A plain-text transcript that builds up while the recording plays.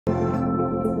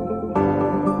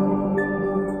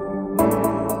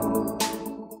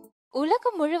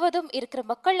உலகம் முழுவதும் இருக்கிற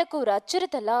மக்களுக்கு ஒரு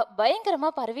அச்சுறுத்தலா பயங்கரமா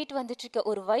பரவிட்டு வந்துட்டு இருக்க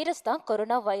ஒரு வைரஸ் தான்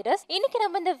கொரோனா வைரஸ். இன்னைக்கு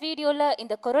நம்ம இந்த வீடியோல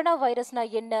இந்த கொரோனா வைரஸ்னா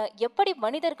என்ன, எப்படி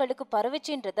மனிதர்களுக்கு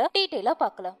பரவுச்சுன்றத டீடைலா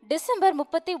பார்க்கலாம். டிசம்பர்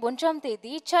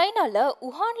 31 சைனால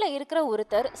உஹான்ல இருக்கிற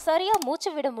ஒருத்தர் சரியா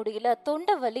மூச்சு விட முடியல,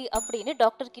 தொண்டை வலி அப்படின்னு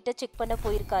டாக்டர் கிட்ட செக் பண்ண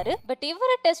போயிருக்காரு. பட்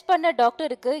இவரை டெஸ்ட் பண்ண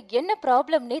டாக்டருக்கு என்ன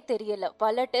ப்ராப்ளம்னே தெரியல.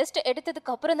 பல டெஸ்ட்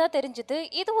எடுத்ததுக்கு அப்புறம் தான் தெரிஞ்சது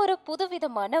இது ஒரு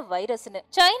புதுவிதமான வைரஸ்னு.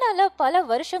 சைனால பல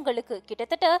வருஷங்களுக்கு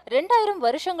கிட்டத்தட்ட 2000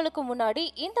 வருஷங்களுக்கு முன்னாடி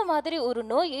இந்த மாதிரி ஒரு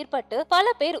நோய் ஏற்பட்டு பல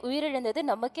பேர் உயிரிழந்தது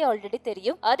நமக்கே ஆல்ரெடி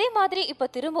தெரியும். அதே மாதிரி இப்ப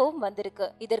திரும்பவும் வந்திருக்கு.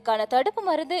 இதற்கான தடுப்பு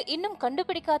மருந்து இன்னும்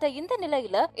கண்டுபிடிக்காத இந்த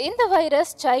நிலையில இந்த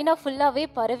வைரஸ் சைனா ஃபுல்லாவே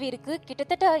பரவி இருக்கு.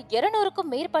 கிட்டத்தட்ட 200க்கும்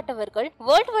மேற்பட்டவர்கள்,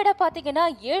 வேர்ல்ட் வைடா பாத்தீங்கன்னா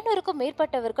 700க்கும்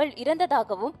மேற்பட்டவர்கள்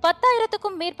இறந்ததாகவும்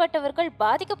 10,000க்கும் மேற்பட்டவர்கள்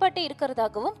பாதிக்கப்பட்டு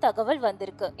இருக்கிறதாகவும் தகவல்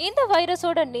வந்திருக்கு. இந்த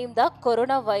வைரஸோட நேம் தான்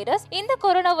கொரோனா வைரஸ். இந்த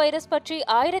கொரோனா வைரஸ் பற்றி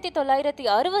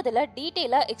 1960ல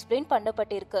டீடைலா எக்ஸ்பிளைன்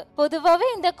பண்ணப்பட்டிருக்கு. பொதுவாவே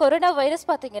இந்த கொரோனா வைரஸ்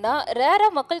பாத்தீங்கன்னா ரேரா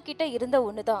மக்கள் கிட்ட இருந்த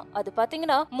ஒண்ணுதான். அது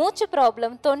பாத்தீங்கன்னா மூச்சு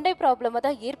ப்ராப்ளம், தொண்டை ப்ராப்ளம்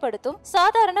தான் ஏற்படுத்தும்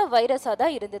சாதாரண வைரஸா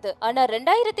தான் இருந்தது. ஆனா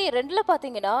 2002ல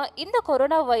பாத்தீங்கன்னா இந்த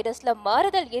கொரோனா வைரஸ்ல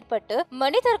மாறுதல் ஏற்பட்டு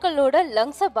மனிதர்களோட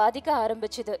லங்ஸ பாதிக்க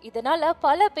ஆரம்பிச்சது. இதனால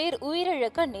பல பேர்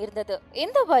உயிரிழக்க நேர்ந்தது.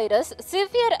 இந்த virus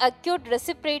severe acute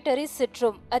respiratory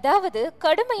syndrome, அதாவது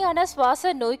கடுமையான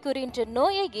சுவாச நோய்க்குறின்ற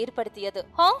நோயை ஏற்படுத்தியது.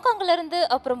 ஹாங்காங்ல இருந்து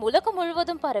அப்புறம் உலகம்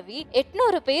முழுவதும் பரவி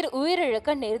 800 பேர் உயிரிழக்க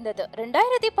நேர்ந்தது.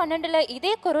 2012ல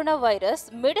இதே corona virus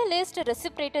middle east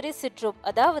respiratory syndrome,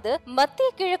 அதாவது மத்திய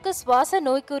கிழக்கு சுவாச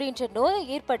நோய்க்குறின்ற நோயை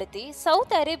ஏற்படுத்தி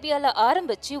சவுத் அரேபியால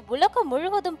ஆரம்பிச்சு உலகம்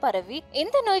முழுவதும் பரவி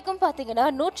இந்த நோய்க்கும் பாத்தீங்கன்னா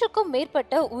 100க்கும்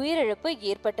மேற்பட்ட உயிரிழப்பு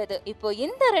ஏற்பட்டது. இப்போ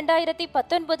இந்த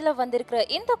 2019ல வந்திருக்கிற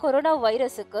இந்த கொரோனா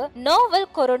வைரஸுக்கு நாவல்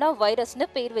கொரோனா வைரஸ்னு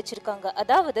பெயர் வச்சிருக்காங்க.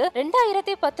 அதாவது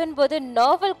 2019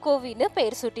 நாவல் கோவின்னு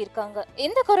பெயர் சூட்டியிருக்காங்க.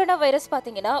 இந்த கொரோனா வைரஸ்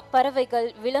பாத்தீங்கன்னா பறவைகள்,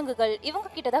 விலங்குகள்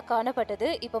இவங்க கிட்டதான் காணப்பட்டது.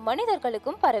 இப்ப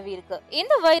மனிதர்களுக்கும் பரவி இருக்கு.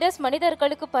 இந்த வைரஸ்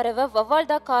மனிதர்களுக்கு பரவ வவ்வால்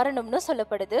தான் காரணம்னு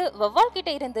சொல்லப்படுது. வவ்வால் கிட்ட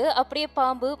இருந்து அப்படியே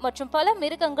பாம்பு மற்றும் பல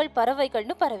மிருகங்கள்,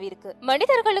 பறவைகள்னு பரவி இருக்கு.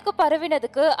 மனிதர்களுக்கு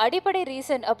பரவினதுக்கு அடிப்படை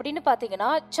ரீசன் அப்படின்னு பாத்தீங்கன்னா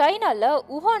சைனால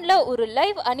உஹான்ல ஒரு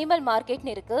லைவ் அனிமல் மார்க்கெட்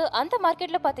இருக்கு. அந்த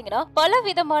மார்க்கெட்ல பாத்தீங்கன்னா பல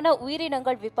விதமான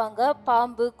உயிரினங்கள் விற்பாங்க.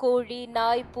 பாம்பு, கோழி,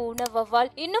 நாய், பூனை,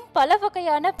 வவ்வால் இன்னும் பல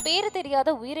வகையான பேரு தெரியாத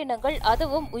உயிரினங்கள்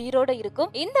அதுவும் உயிரோட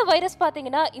இருக்கும். இந்த வைரஸ்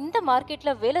பாத்தீங்கன்னா இந்த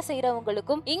மார்க்கெட்ல வேலை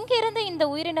செய்யறவங்களுக்கும் இங்க இருந்து இந்த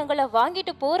உயிரினங்களை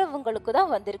வாங்கிட்டு போறவங்களுக்கு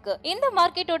தான் வந்திருக்கு. இந்த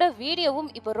மார்க்கெட்டோட வீடியோவும்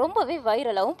இப்ப ரொம்பவே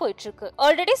வைரலாவும் போயிட்டு இருக்கு.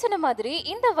 ஆல்ரெடி சொன்ன மாதிரி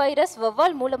இந்த வைரஸ்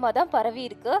வவ்வால் மூலமா தான் பரவி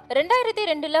இருக்கு.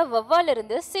 2002ல வவ்வால்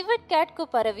இருந்து சிவெட் கேட்க்கு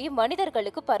பரவி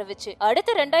மனிதர்களுக்கு பரவிச்சு.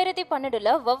 அடுத்து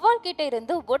 2012ல வவ்வால் கிட்ட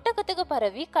இருந்து ஒட்டகத்துக்கு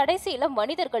பரவி கடைசியில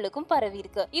மனிதர்களுக்கும் பரவி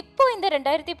இருக்கு. இப்போ இந்த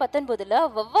 2019ல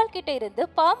வவ்வால் கிட்ட இருந்து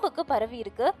பாம்புக்கு பரவி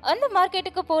இருக்கு. அந்த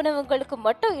மார்க்கெட்டுக்கு போனவங்களுக்கு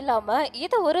மட்டும் இல்லாம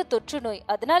இது ஒரு தொற்று நோய்.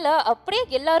 அதனால அப்படியே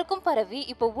எல்லாருக்கும் பரவி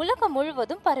இப்போ உலகம்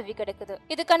முழுவதும் பரவி கிடக்குது.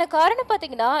 இதுக்கான காரணம்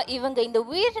பாத்தீங்கன்னா இவங்க இந்த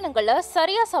உயிரினங்களை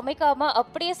சரியா சமைக்காம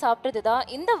அப்படியே சாப்பிட்டதுதான்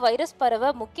இந்த வைரஸ்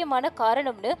பரவ முக்கியமான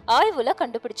காரணம்னு ஆய்வுல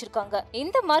கண்டுபிடிச்சிருக்காங்க.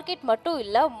 இந்த மார்க்கெட் மட்டும்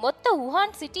இல்ல, மொத்த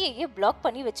உஹான் சிட்டியையே பிளாக்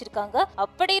பண்ணி வச்சிருக்காங்க.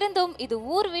 அப்படி இருந்தும் இது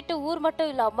ஊர் விட்டு ஊர் மட்டும்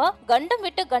இல்லாம கண்டம்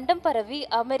விட்டு கண்டம் பரவி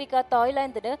அமெரிக்கா,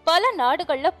 தாய்லாந்துன்னு பல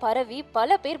நாடுகள்ல பரவி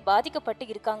பல பேர் பாதிக்கப்பட்டு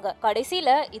இருக்காங்க. கடைசியில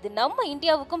இது நம்ம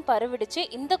இந்தியாவுக்கும் பரவிடுச்சு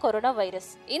இந்த கொரோனா வைரஸ்.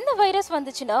 இந்த வைரஸ்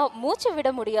வந்துச்சுன்னா மூச்சு விட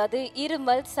முடியாது,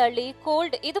 இருமல், சளி,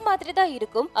 கோல்டு இது மாதிரி தான்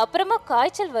இருக்கும். அப்புறமா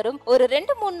காய்ச்சல் வரும். ஒரு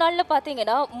 2-3 நாள்ல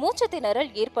பாத்தீங்கன்னா மூச்சு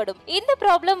திணறல் ஏற்படும். இந்த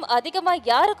ப்ராப்ளம் அதிகமா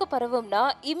யாருக்கு பரவும்னா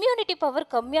இம்யூனிட்டி பவர்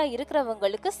கம்மியா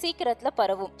இருக்கிறவங்களுக்கு சீக்கிரத்துல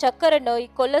பரவும். சக்கரை நோய்,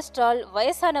 கொலஸ்ட்ரால்,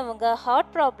 வயசானவங்க,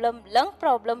 ஹார்ட் ப்ராப்ளம், லங்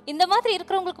ப்ராப்ளம் இந்த மாதிரி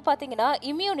இருக்கிறவங்களுக்கு பாத்தீங்கன்னா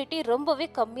இம்யூனிட்டி ரொம்பவே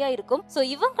கம்மியா இருக்கும். சோ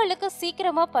இவங்களுக்கு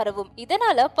சீக்கிரமா பரவும்.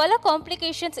 இதனால பல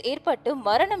காம்ப்ளிகேஷன்ஸ் ஏற்பட்டு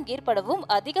மரணம் ஏற்படவும்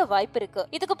அதிக வாய்ப்பு இருக்கு.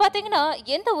 இதுக்கு பாத்தீங்கன்னா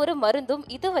எந்த ஒரு மருந்தும்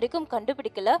இதுவரைக்கும்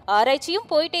கண்டுபிடிக்கல. ஆராய்ச்சியும்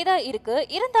போயிட்டே தான் இருக்கு.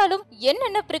 இருந்தாலும்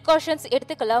என்னென்ன பிரிகாஷன்ஸ்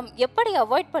எடுத்துக்கலாம், எப்படி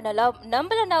அவாய்ட் பண்ணலாம்,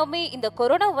 நம்மள நாமே இந்த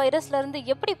கொரோனா வைரஸ்ல இருந்து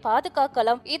எப்படி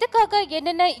பாதுகாக்கலாம், இதுக்காக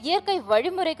என்னென்ன இயற்கை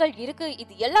வழிமுறைகள் இருக்கு,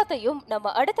 இது எல்லாத்தையும்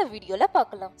நம்ம அடுத்த வீடியோல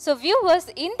பார்க்கலாம். சோ வியூவர்ஸ்,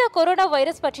 இந்த கொரோனா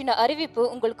வைரஸ் பற்றின அறிவிப்பு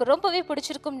உங்களுக்கு ரொம்பவே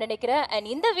பிடிச்சிருக்கும் நினைக்கிறேன். அண்ட்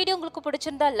இந்த வீடியோ உங்களுக்கு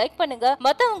பிடிச்சிருந்தா லைக் பண்ணுங்க,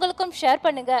 மத்தவங்களுக்கும் ஷேர்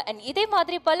பண்ணுங்க. அண்ட் இதே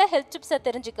மாதிரி பல ஹெல்த் டிப்ஸ்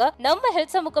தெரிஞ்சுக்க நம்ம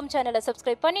ஹெல்த் சமூகம் சேனலை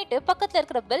சப்ஸ்கிரைப் பண்ணிட்டு பக்கத்துல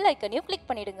இருக்கிற பெல் ஐக்கனையும் கிளிக்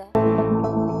பண்ணிடுங்க.